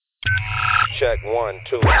check, 1,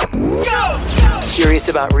 2. Curious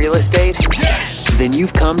about real estate? Then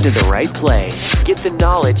you've come to the right place. Get the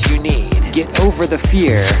knowledge you need. Get over the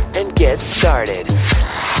fear and get started.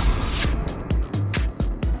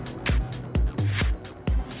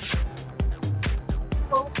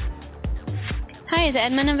 Hi, is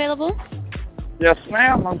Edmund available? Yes,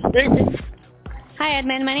 ma'am. I'm speaking. Hi,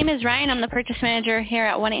 Edmund. My name is Ryan. I'm the purchase manager here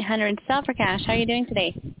at 1-800-SELL-FOR-CASH. How are you doing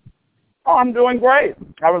today? Oh, I'm doing great.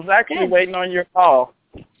 I was actually waiting on your call.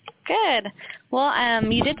 Good. Well,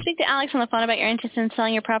 you did speak to Alex on the phone about your interest in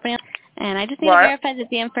selling your property, and I just need to verify that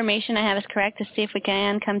the information I have is correct to see if we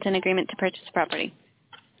can come to an agreement to purchase the property.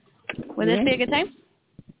 Would this be a good time?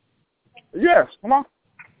 Yes, come on.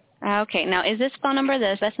 Okay. Now, is this phone number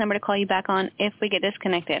the best number to call you back on if we get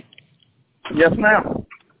disconnected? Yes, ma'am.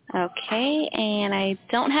 Okay, and I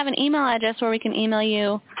don't have an email address where we can email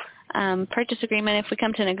you purchase agreement if we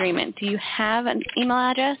come to an agreement. Do you have an email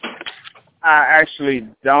address? I actually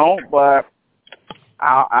don't, but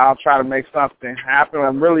I'll try to make something happen.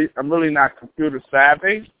 I'm really not computer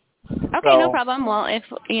savvy. Okay, no problem. Well, if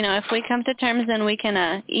we come to terms, then we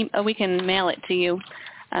can mail it to you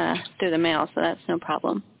through the mail, so that's no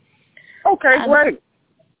problem. Okay, great.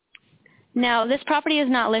 Now, this property is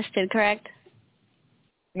not listed, correct?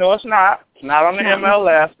 No, it's not. It's not on the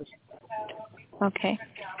MLS. Okay.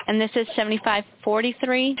 And this is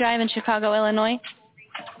 7543 Drive in Chicago, Illinois?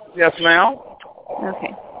 Yes, ma'am.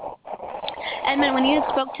 Okay. Edmund, when you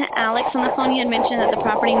spoke to Alex on the phone, you had mentioned that the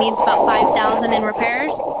property needs about $5,000 in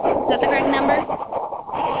repairs. Is that the correct number?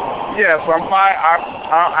 Yes,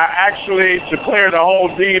 I actually, to clear the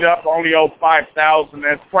whole deed up, only owe $5,000.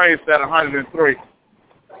 It's priced at $103.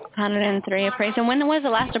 103 appraisal. And when was the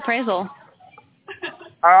last appraisal?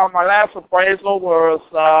 My last appraisal was,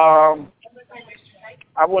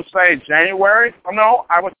 I would say January. Oh, no,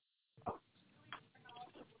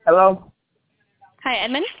 Hello? Hi,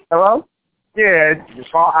 Edmund? Hello? Yeah,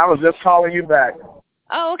 I was just calling you back.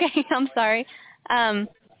 Oh, okay. I'm sorry.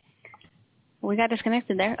 We got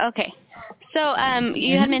disconnected there. Okay. So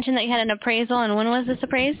you had mentioned that you had an appraisal, and when was this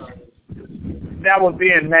appraised? That would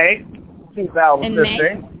be in May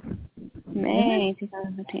 2015. May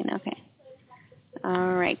 2015, okay.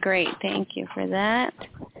 All right, great. Thank you for that.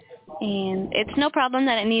 And it's no problem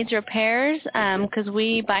that it needs repairs because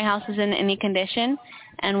we buy houses in any condition,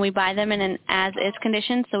 and we buy them in an as-is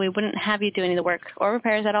condition, so we wouldn't have you do any of the work or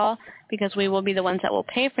repairs at all because we will be the ones that will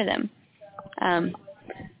pay for them.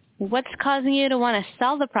 What's causing you to want to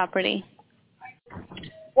sell the property?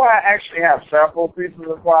 Well, I actually have several pieces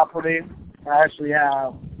of property. I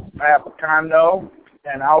have a condo,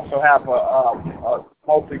 and I also have a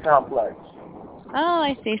multi-complex. Oh,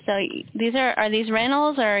 I see. So are these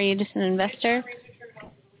rentals, or are you just an investor?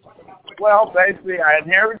 Well, basically, I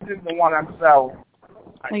inherited the one I'm selling.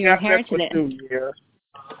 You inherited it. 2 years.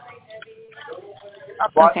 I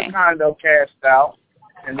bought the condo cashed out,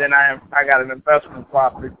 and then I got an investment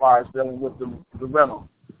property price dealing with the rental.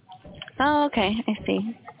 Oh, okay. I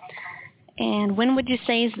see. And when would you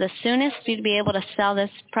say is the soonest you'd be able to sell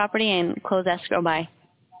this property and close escrow by?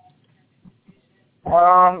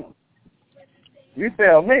 You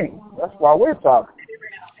tell me. That's why we're talking.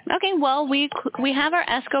 Okay, well, we have our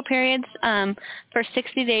escrow periods for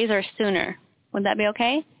 60 days or sooner. Would that be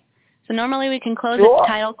okay? So normally we can close if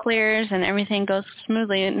title clears and everything goes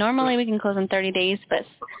smoothly. Normally we can close in 30 days, but,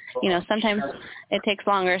 sometimes it takes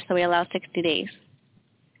longer, so we allow 60 days.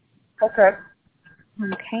 Okay.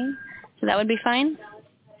 Okay. So that would be fine?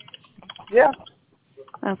 Yeah.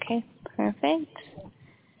 Okay, perfect.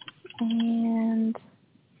 And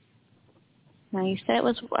now you said it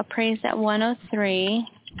was appraised at 103.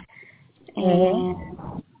 And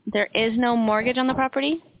there is no mortgage on the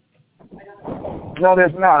property? No,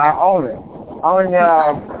 there's not. I own it.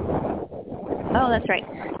 Oh, that's right.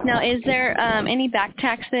 Now, is there any back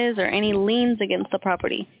taxes or any liens against the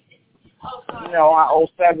property? No, I owe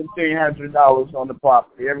 $1,700 on the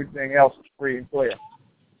property. Everything else is free and clear.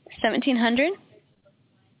 $1,700?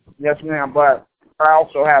 Yes, ma'am, but I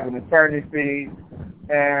also have an attorney fee,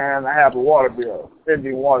 and I have a water bill,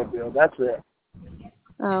 pending water bill. That's it.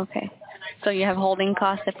 Oh, okay. So you have holding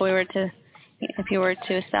costs if you were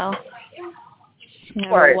to sell? You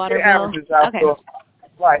have a water bill?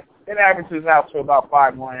 It averages out to about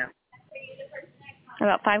 $5,000.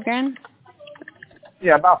 About $5,000?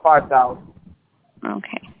 Yeah, about $5,000.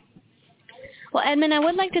 Okay. Well, Edmund, I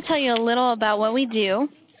would like to tell you a little about what we do.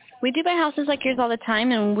 We do buy houses like yours all the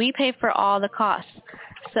time, and we pay for all the costs.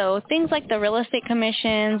 So things like the real estate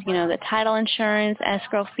commissions, the title insurance,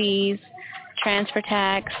 escrow fees, transfer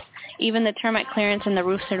tax, even the termite clearance and the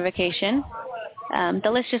roof certification.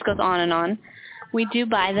 The list just goes on and on. We do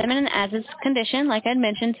buy them in an as-is condition, like I'd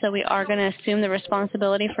mentioned, so we are going to assume the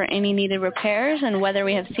responsibility for any needed repairs and whether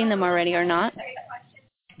we have seen them already or not.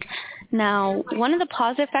 Now, one of the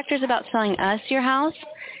positive factors about selling us your house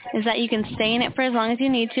is that you can stay in it for as long as you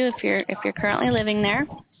need to if you're currently living there,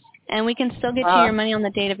 and we can still get you your money on the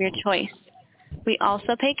date of your choice. We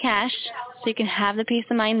also pay cash, so you can have the peace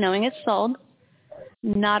of mind knowing it's sold.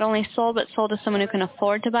 Not only sold, but sold to someone who can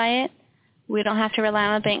afford to buy it. We don't have to rely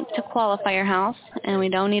on a bank to qualify your house, and we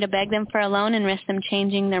don't need to beg them for a loan and risk them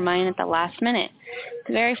changing their mind at the last minute. It's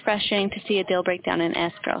very frustrating to see a deal break down in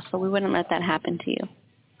escrow, so we wouldn't let that happen to you.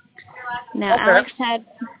 Now, Okay.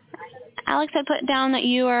 Alex had put down that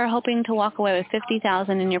you are hoping to walk away with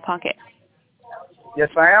 $50,000 in your pocket. Yes,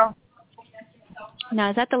 I am. Now,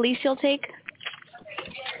 is that the least you'll take?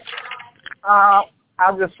 I'll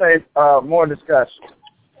just say more discussion.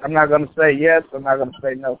 I'm not going to say yes. I'm not going to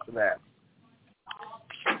say no to that.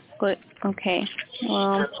 Good. Okay.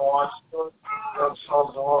 Well.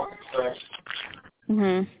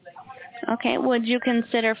 Okay. Would you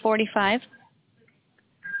consider 45?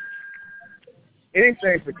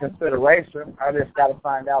 Anything's a consideration. I just got to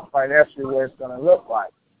find out financially what it's going to look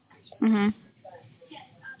like.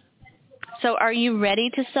 So are you ready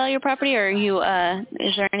to sell your property, or are you,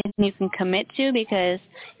 is there anything you can commit to? Because,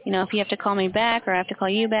 if you have to call me back or I have to call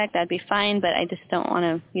you back, that'd be fine, but I just don't want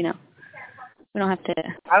to, we don't have to.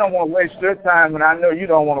 I don't want to waste your time, and I know you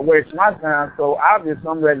don't want to waste my time, so obviously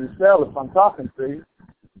I'm ready to sell if I'm talking to you.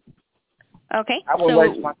 Okay. I won't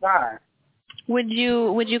waste my time. Would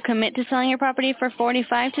you commit to selling your property for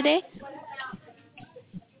 45 today?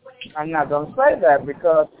 I'm not going to say that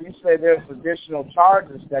because you say there's additional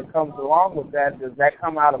charges that comes along with that. Does that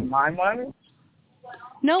come out of my money?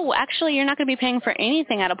 No, actually, you're not going to be paying for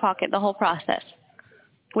anything out of pocket the whole process.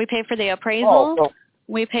 We pay for the appraisal.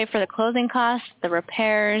 We pay for the closing costs, the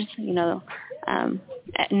repairs, nothing.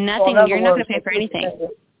 You're not going to pay for anything.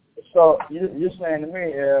 So you're saying to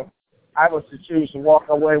me if I was to choose to walk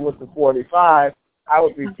away with the 45, I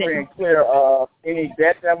would be free and clear of any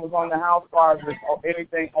debt that was on the house, as far as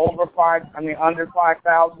anything under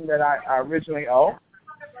 $5,000 that I originally owe.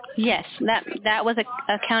 Yes, that was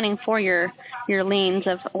accounting for your liens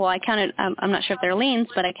of. Well, I counted. I'm not sure if they're liens,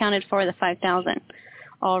 but I counted for the $5,000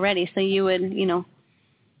 already. So you would,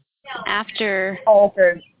 after. Oh,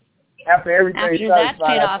 okay. After everything. After that's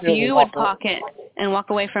paid off, you would pocket and walk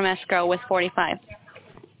away from escrow with 45.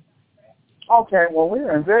 Okay, well,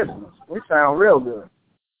 we're in business. We sound real good.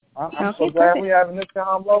 I'm so glad we're having this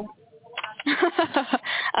combo.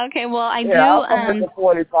 Okay, well, I'll come with the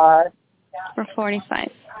 45. For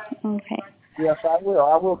 45. Okay. Yes, I will.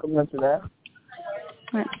 I will commit to that.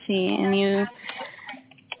 Let's see, and you,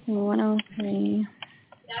 103.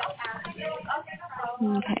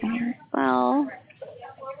 Okay, well,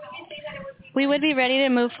 we would be ready to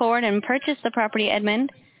move forward and purchase the property,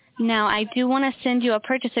 Edmund. Now, I do want to send you a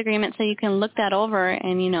purchase agreement so you can look that over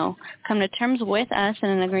and, come to terms with us in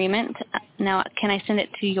an agreement. Now, can I send it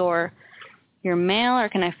to your mail, or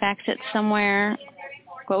can I fax it somewhere?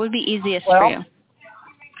 What would be easiest for you?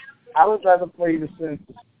 I would rather for you to send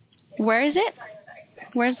it. Where is it?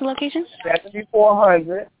 Where's the location?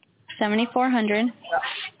 7400. 7400.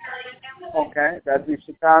 Okay, that'd be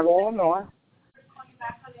Chicago, Illinois.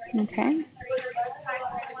 Okay.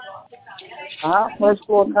 First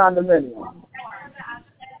floor condominium.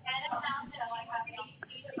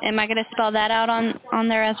 Am I going to spell that out on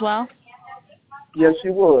there as well? Yes,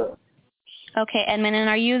 you would. Okay, Edmund, and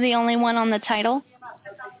are you the only one on the title?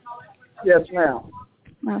 Yes, ma'am.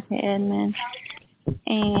 Okay, Edmund.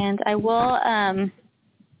 And I will,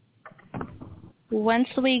 once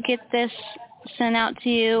we get this sent out to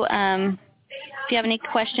you, if you have any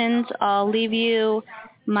questions, I'll leave you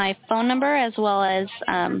my phone number as well as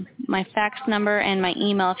my fax number and my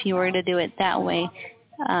email if you were to do it that way.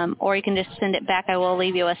 Or you can just send it back. I will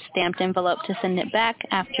leave you a stamped envelope to send it back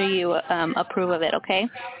after you approve of it, okay?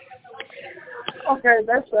 Okay,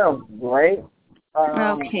 that sounds great.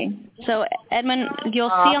 Okay. So, Edmund, you'll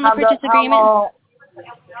see on the purchase agreement.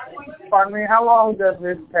 Pardon me, how long does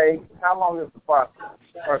this take? How long is the process,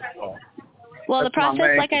 first of all? Well, the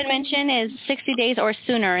process, like I mentioned, is 60 days or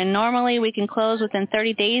sooner, and normally we can close within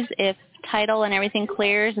 30 days if title and everything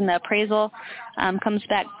clears and the appraisal comes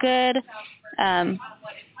back good.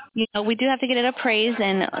 We do have to get it appraised,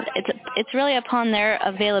 and it's really upon their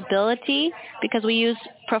availability because we use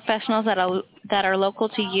professionals that are local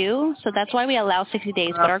to you, so that's why we allow 60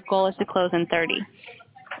 days, but our goal is to close in 30.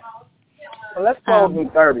 Well, let's close in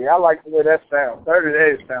 30. I like the way that sounds. 30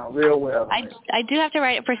 days sounds real well. I do have to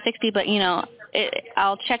write it for 60, but,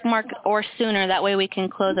 I'll check mark or sooner. That way we can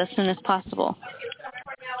close as soon as possible.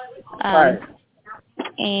 Right.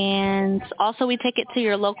 And also we take it to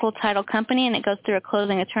your local title company, and it goes through a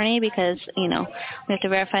closing attorney because, we have to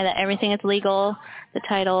verify that everything is legal, the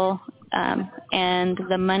title, and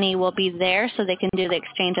the money will be there so they can do the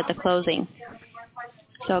exchange at the closing.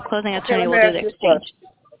 So a closing attorney will do the exchange.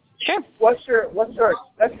 Sure. What's your, let's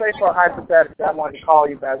say for hypothetically, I wanted to call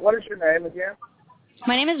you back. What is your name again?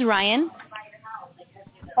 My name is Ryan.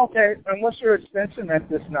 Okay, and what's your extension at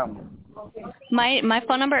this number? My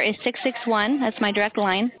phone number is 661. That's my direct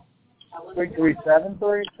line.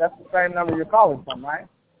 3373? That's the same number you're calling from, right?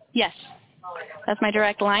 Yes. That's my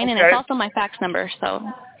direct line, okay. And it's also my fax number, so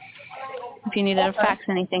if you needed to fax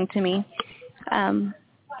anything to me.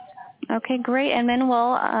 Okay, great. And then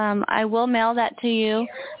I will mail that to you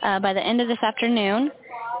by the end of this afternoon.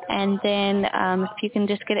 And then if you can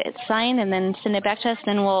just get it signed and then send it back to us,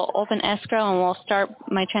 then we'll open escrow and we'll start,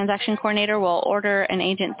 my transaction coordinator will order an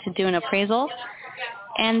agent to do an appraisal.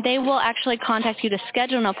 And they will actually contact you to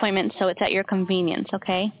schedule an appointment so it's at your convenience,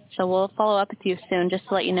 okay? So we'll follow up with you soon just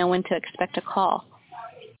to let you know when to expect a call.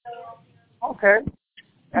 Okay.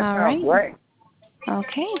 That sounds great.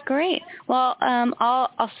 Okay, great. Well, I'll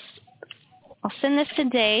send this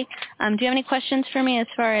today. Do you have any questions for me as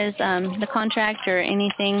far as the contract or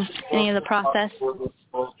anything, any of the process?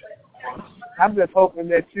 I'm just hoping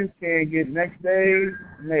that you can get next day's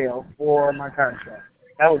mail for my contract.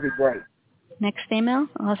 That would be great. Next day mail?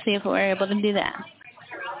 I'll see if we're able to do that.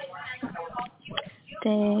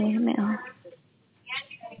 Day mail.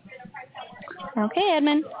 Okay,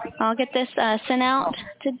 Edmund. I'll get this sent out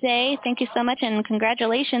today. Thank you so much, and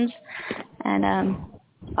congratulations. And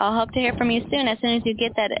I'll hope to hear from you soon. As soon as you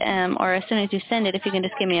get that, or as soon as you send it, if you can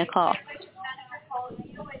just give me a call.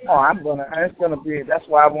 Oh, it's gonna be, that's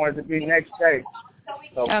why I wanted to be next day.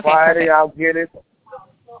 So okay, Friday, perfect. I'll get it.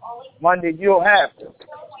 Monday, you'll have it.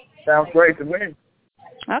 Sounds great to me.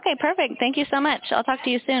 Okay, perfect. Thank you so much. I'll talk to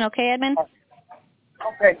you soon, okay, Edmund?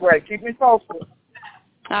 Okay, great. Keep me posted.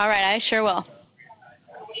 All right, I sure will.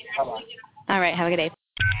 Bye-bye. All right, have a good day.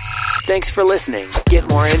 Thanks for listening. Get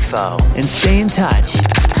more info and stay in touch